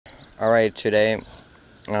Alright, today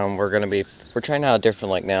we're trying out a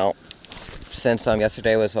different lake now. Since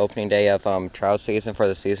yesterday was opening day of trout season for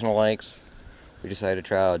the seasonal lakes, we decided to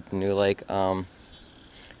try out a new lake. I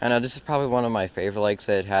know this is probably one of my favorite lakes.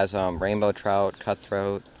 It has rainbow trout,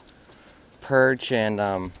 cutthroat, perch,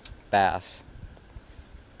 and bass.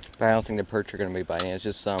 But I don't think the perch are going to be biting. It's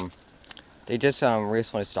just they just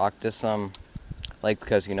recently stocked this lake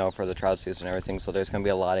because, you know, for the trout season and everything. So there's going to be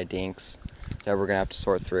a lot of dinks that we're going to have to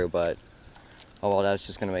sort through. But oh well, that's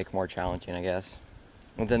just going to make it more challenging, I guess.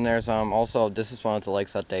 And then there's also, this is one of the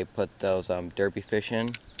lakes that they put those derby fish in.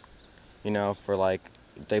 You know, for like,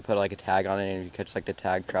 they put like a tag on it, and if you catch like the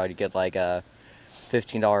tag trout, you get like a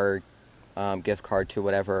 $15 gift card to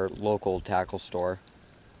whatever local tackle store.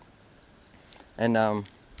 And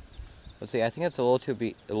let's see, I think it's a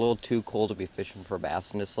little too cold to be fishing for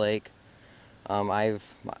bass in this lake. I've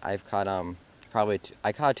caught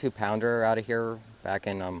I caught a 2-pounder out of here back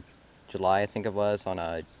in July, I think it was, on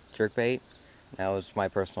a jerkbait. That was my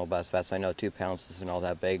personal best bass. I know 2 pounds isn't all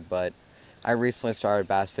that big, but I recently started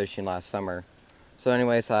bass fishing last summer. So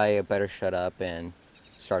anyways, I better shut up and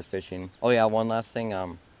start fishing. Oh yeah, one last thing.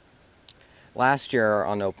 Last year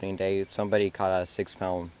on opening day, somebody caught a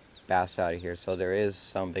 6-pound bass out of here. So there is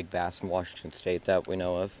some big bass in Washington State that we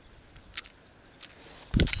know of.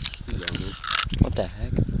 What the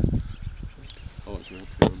heck? Oh, it's right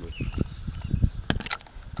there.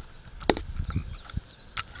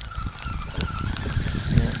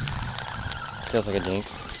 Feels like a dink.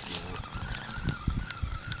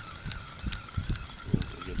 Yeah.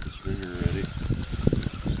 Get the stringer ready.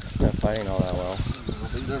 Not fighting all that well. Well,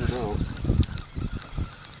 you never know.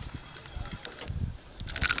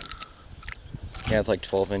 Yeah, it's like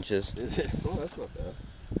 12 inches. Is it? Oh, that's not bad.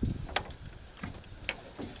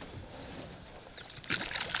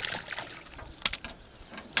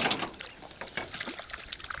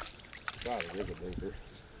 God, it is a dinker.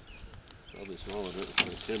 Probably swallowed it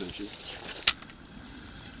for 10 inches.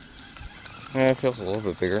 Yeah, it feels a little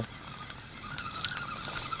bit bigger.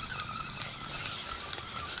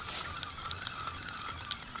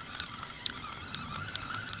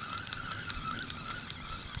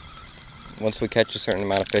 Once we catch a certain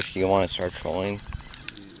amount of fish, do you want to start trolling?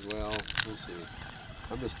 Well, we'll see.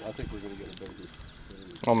 I think we're going to get a bigger.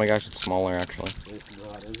 Oh my gosh, it's smaller actually. It's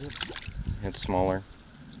not, is it? It's smaller.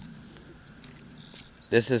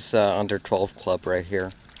 This is under 12 club right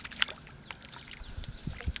here.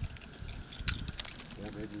 Yeah,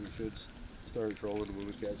 maybe we should start trolling when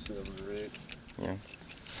we catch 7 or 8. Yeah.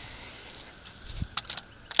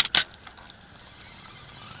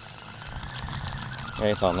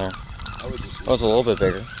 Yeah, it's on there. Oh, it's a little bit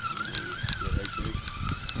bigger.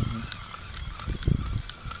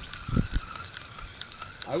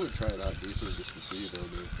 I would try it out deeper just to see though,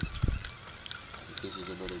 if this is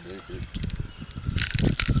another dinker.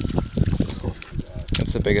 Oh my God.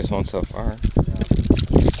 That's the biggest one so far. Yeah.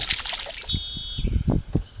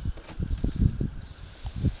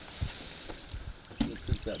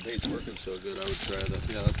 Since that bait's working so good, I would try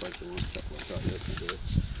that. Yeah, that's like the one couple I caught yesterday.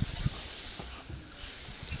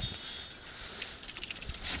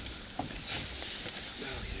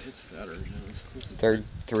 Okay, it's fatter. Third,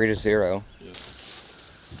 3-0. Yeah.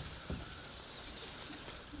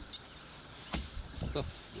 Yep.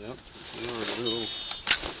 Yeah, a little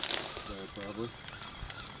there probably.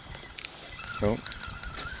 Oh.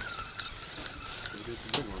 Maybe it's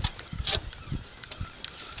a big one.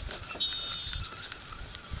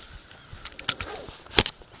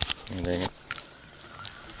 Dang it.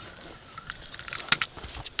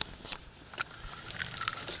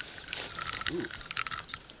 Ooh.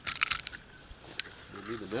 You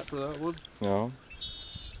need the net for that one? No.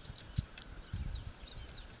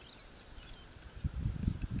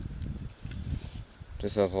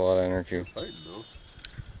 Just has a lot of energy. Fighting though.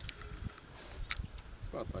 It's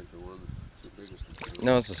about like the one, it's the biggest one.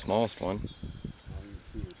 No, it's the smallest one.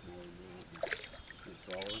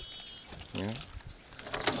 Yeah.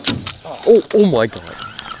 Oh my God.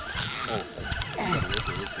 Oh.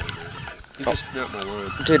 He just snapped my line.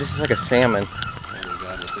 Dude, this is like a salmon. Oh my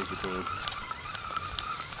God, I think it's one.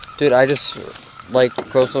 Dude, I just like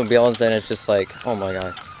grow some balance, then it's just like, oh my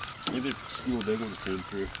God. Maybe a school big one came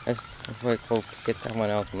through. I'm like, oh, get that one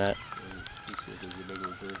out the net. Let's see if there's a big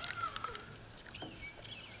one through.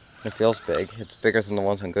 It feels big. It's bigger than the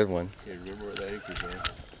ones on Goodwin. Can't remember where the anchors are.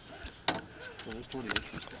 Oh, there's 20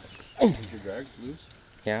 inches. Is your drag loose?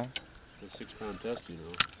 Yeah. It's a 6-pound test, you know.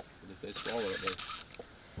 And if they swallow it, they...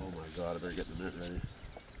 Oh my God, I better get the net ready.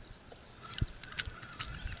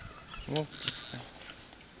 Well,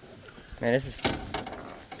 man, this is...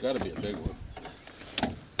 It's got to be a big one.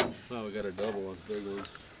 Oh, we got a double on big one.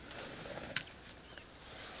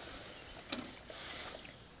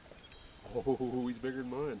 Oh, he's bigger than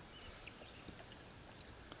mine.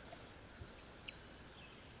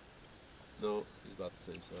 No, he's about the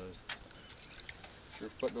same size. Sure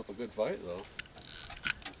putting up a good fight though.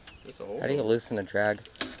 It's a How do you loosen a drag?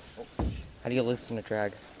 Oh. How do you loosen a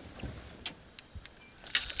drag?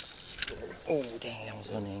 Oh, dang, I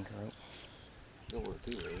was on the anchor rope. Don't want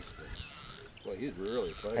it too loose. Boy, he's really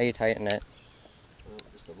fighting. How do you tighten it?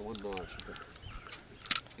 Just a one notch.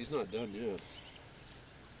 He's not done yet.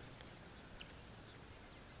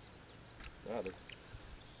 Got it.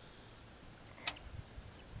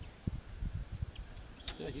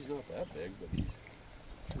 Yeah, he's not that big, but he's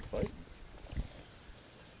fighting.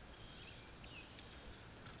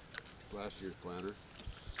 Last year's planter.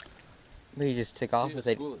 But you just took off with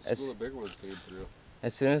it. School of big ones came through.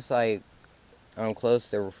 As soon as I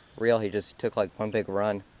closed the reel, he just took like one big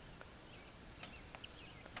run.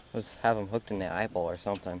 Let's have him hooked in the eyeball or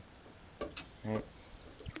something. Right.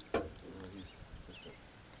 He's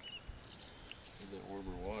in that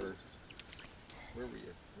warmer water. Where were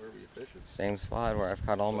you fishing? Same spot where I've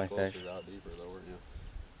caught all my fish. Out deeper though, weren't you?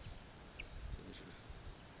 So we should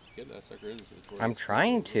get that sucker in. I'm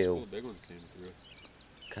trying to. School of big ones came through.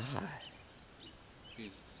 God.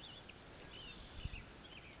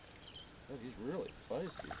 He's really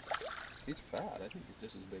feisty. He's fat. I think he's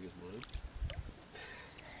just as big as mine.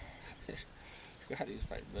 God, he's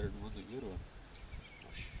fighting better than one's a good one.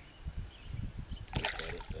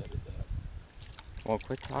 That. Well,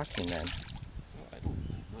 quit talking then. Well, I'm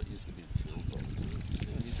not used to being filmed all the time.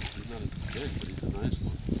 Yeah, he's not as big, but he's a nice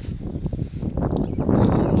one.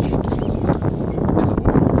 He's a boy.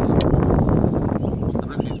 I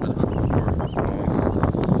think he's been hooked before.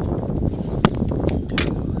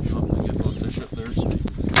 I'm going to get those fish up there so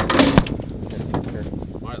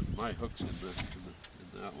my hook's in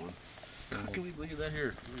that one. God, can we believe that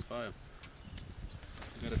here? 25.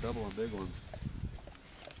 We got a double on big ones.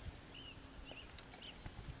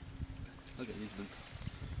 Look at, he's been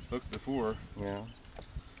hooked before. Yeah.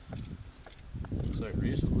 Looks like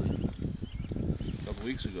recently. A couple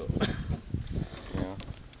weeks ago. Yeah.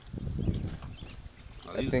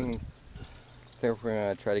 I think we're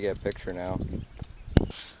gonna try to get a picture now.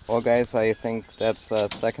 Well, guys, I think that's the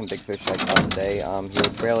second big fish I caught today. He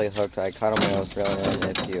was barely hooked. I caught him when I was reeling in.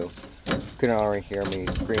 If you couldn't already hear me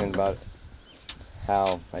screaming about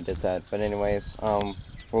how I did that. But anyways,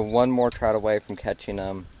 we're one more trout away from catching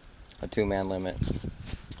a 2-man limit.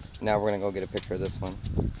 Now we're gonna go get a picture of this one.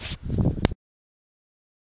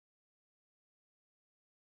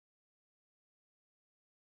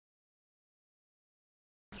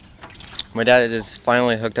 My dad is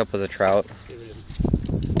finally hooked up with a trout.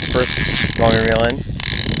 First, want me to reel in?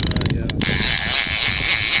 Yeah.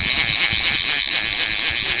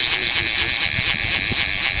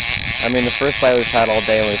 I mean, the first bite we've had all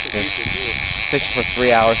day, we've been fishing for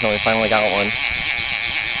 3 hours and we finally got one.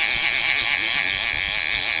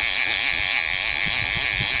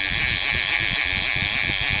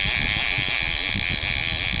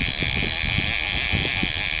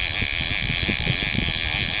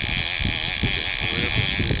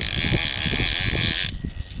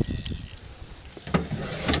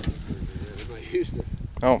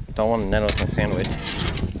 Oh, don't want to net with my sandwich.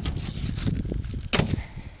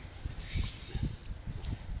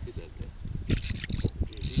 He's at that.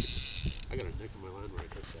 I got a nick on my line where I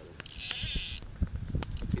took that in.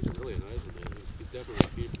 He's really a nice one, man. He's definitely a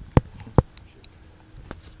keeper.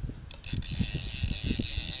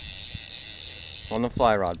 On the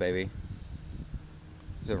fly rod, baby.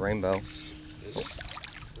 It's a rainbow. Is it?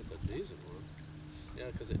 That's a decent one.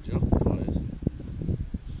 Yeah, because it jumped twice.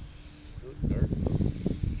 Dark though.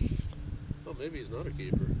 Oh, maybe he's not a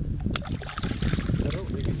keeper. I don't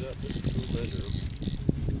think he's up. We'll measure him.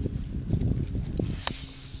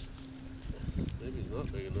 Maybe he's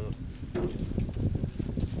not big enough.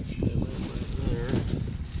 Shit, right there.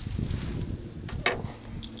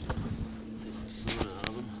 Take this fin out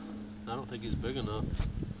of him. I don't think he's big enough.